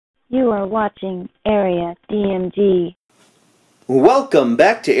You are watching Area DMG. Welcome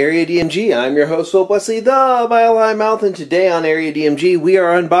back to Area DMG. I'm your host, Philip Wesley, the Mile High Mouth, and today on Area DMG we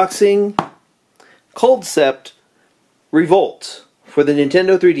are unboxing Culdcept Revolt for the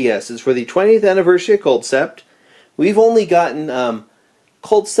Nintendo 3DS. It's for the 20th anniversary of Culdcept. We've only gotten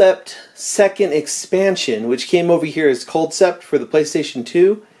Culdcept Second Expansion, which came over here as Culdcept for the PlayStation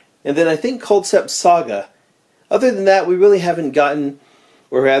 2, and then I think Culdcept Saga. Other than that, we really haven't gotten,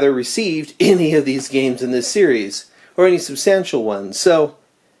 or rather received, any of these games in this series, or any substantial ones. So,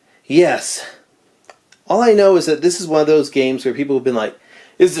 yes. All I know is that this is one of those games where people have been like,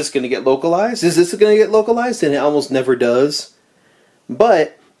 is this going to get localized? Is this going to get localized? And it almost never does.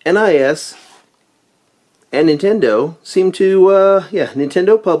 But NIS and Nintendo seem to,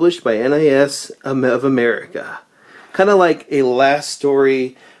 Nintendo published by NIS of America. Kind of like a Last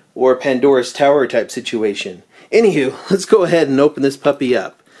Story or Pandora's Tower type situation. Anywho, let's go ahead and open this puppy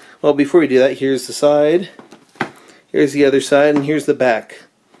up. Well, before we do that, here's the side. Here's the other side, and here's the back.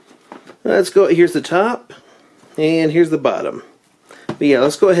 Let's go, here's the top, and here's the bottom. But yeah,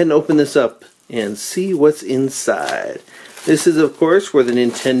 let's go ahead and open this up and see what's inside. This is, of course, for the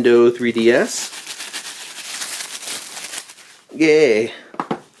Nintendo 3DS. Yay.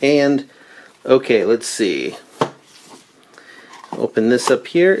 And, okay, let's see. Open this up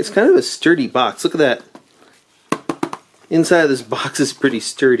here. It's kind of a sturdy box. Look at that. Inside of this box is pretty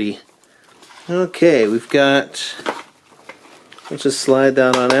sturdy. Okay, we've got... Let's just slide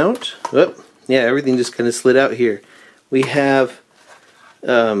that on out. Oh, yeah, everything just kind of slid out here. We have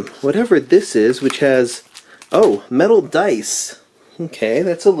whatever this is, which has... Oh, metal dice. Okay,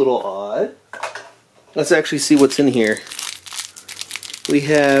 that's a little odd. Let's actually see what's in here. We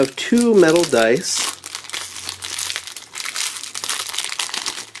have 2 metal dice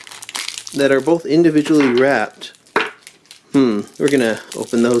that are both individually wrapped. We're gonna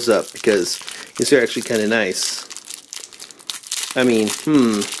open those up because these are actually kind of nice. I mean,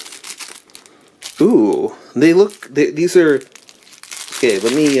 Ooh, these are... Okay,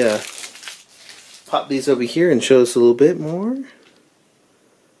 let me pop these over here and show us a little bit more.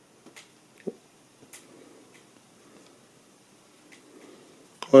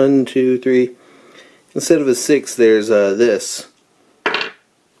 One, two, three. Instead of a 6, there's this.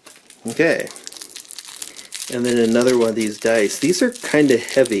 Okay. And then another one of these dice. These are kind of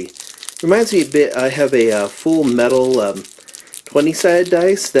heavy. Reminds me a bit, I have a full metal 20-sided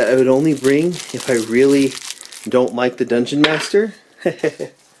dice that I would only bring if I really don't like the Dungeon Master.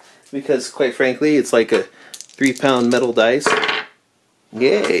 Because, quite frankly, it's like a 3-pound metal dice.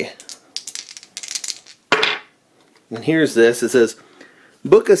 Yay! And here's this. It says,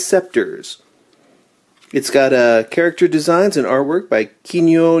 Book of Scepters. It's got character designs and artwork by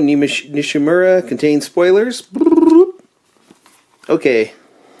Kinyo Nishimura. Contains spoilers. Okay.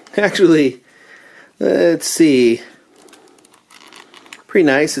 Actually, let's see. Pretty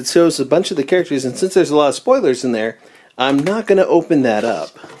nice. It shows a bunch of the characters, and since there's a lot of spoilers in there, I'm not going to open that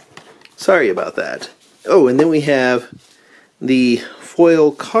up. Sorry about that. Oh, and then we have the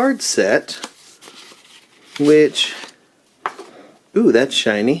foil card set, which... Ooh, that's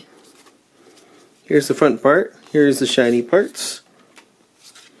shiny. Here's the front part. Here's the shiny parts.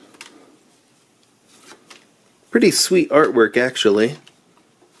 Pretty sweet artwork, actually.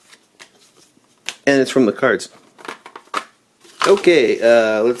 And it's from the cards. Okay,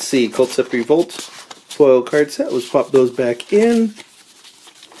 let's see. Culdcept Revolt foil card set. Let's pop those back in.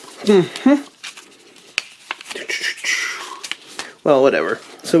 Well, whatever.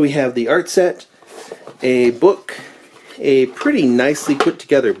 So we have the art set, a book, a pretty nicely put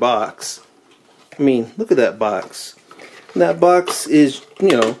together box. I mean, look at that box. And that box is,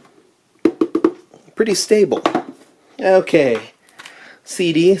 you know, pretty stable. Okay.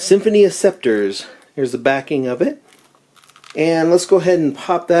 CD, Symphony of Scepters. Here's the backing of it. And let's go ahead and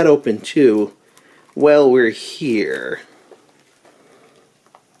pop that open too while we're here.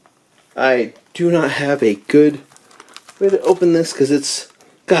 I do not have a good way to open this because it's...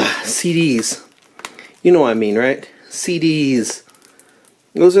 CDs. You know what I mean, right? CDs.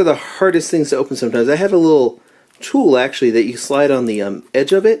 Those are the hardest things to open sometimes. I have a little tool, actually, that you slide on the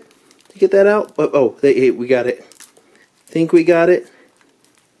edge of it to get that out. Oh, we got it. Think we got it?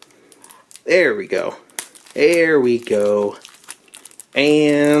 There we go. There we go.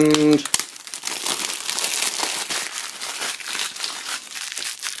 And...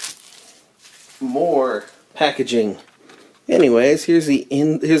 more packaging. Anyways, here's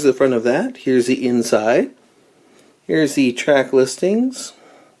the front of that. Here's the inside. Here's the track listings.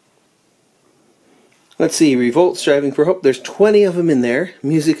 Let's see, Revolt, Striving for Hope. There's 20 of them in there.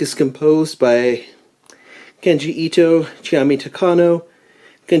 Music is composed by Kenji Ito, Chiami Takano,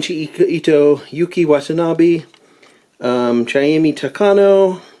 Kenshi Ito, Yuki Watanabe, Chiemi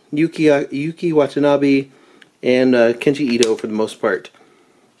Takano, Yuki Watanabe, and Kenshi Ito for the most part.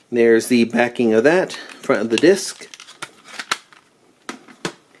 There's the backing of that, front of the disc.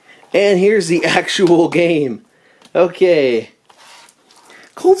 And here's the actual game. Okay.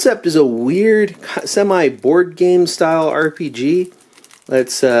 Culdcept is a weird, semi-board game style RPG.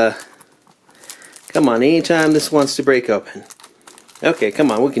 Let's, come on, anytime this wants to break open. Okay,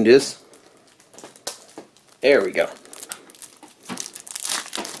 come on, we can do this. There we go.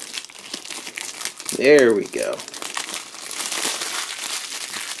 There we go.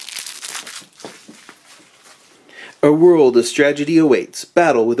 A world of strategy awaits.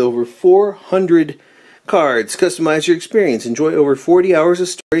 Battle with over 400 cards. Customize your experience. Enjoy over 40 hours of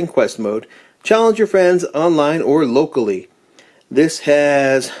story and quest mode. Challenge your friends online or locally. This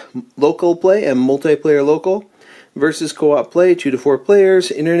has local play and multiplayer local. Versus co-op play, 2 to 4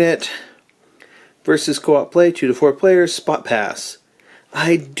 players. Internet versus co-op play, 2 to 4 players. Spot pass.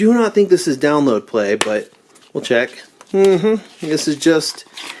 I do not think this is download play, but we'll check. This is just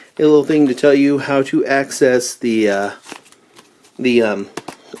a little thing to tell you how to access the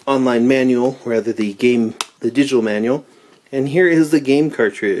online manual, rather the digital manual. And here is the game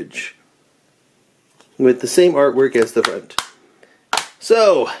cartridge with the same artwork as the front.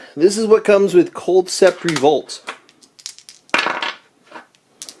 So this is what comes with Culdcept Revolt.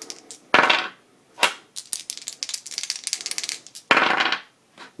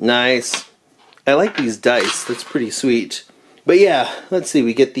 Nice. I like these dice. That's pretty sweet. But yeah, let's see.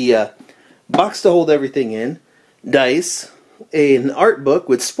 We get the box to hold everything in, dice, an art book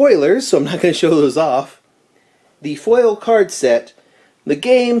with spoilers, so I'm not going to show those off, the foil card set, the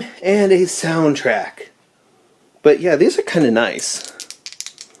game, and a soundtrack. But yeah, these are kind of nice.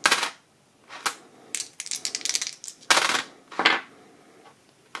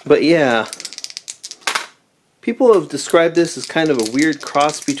 But yeah, people have described this as kind of a weird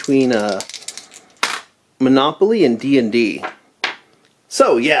cross between Monopoly and D&D.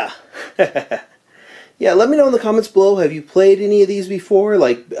 So yeah. Yeah, let me know in the comments below, have you played any of these before?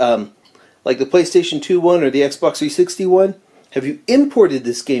 Like the PlayStation 2 one or the Xbox 360 one? Have you imported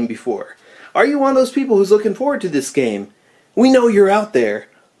this game before? Are you one of those people who's looking forward to this game? We know you're out there.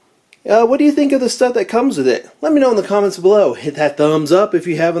 What do you think of the stuff that comes with it? Let me know in the comments below. Hit that thumbs up if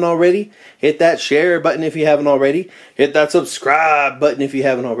you haven't already. Hit that share button if you haven't already. Hit that subscribe button if you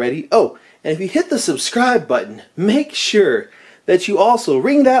haven't already. Oh, and if you hit the subscribe button, make sure that you also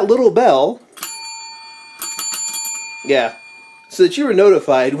ring that little bell. Yeah, so that you are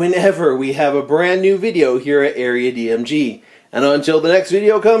notified whenever we have a brand new video here at Area DMG. And until the next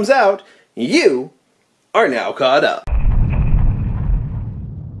video comes out, you are now caught up.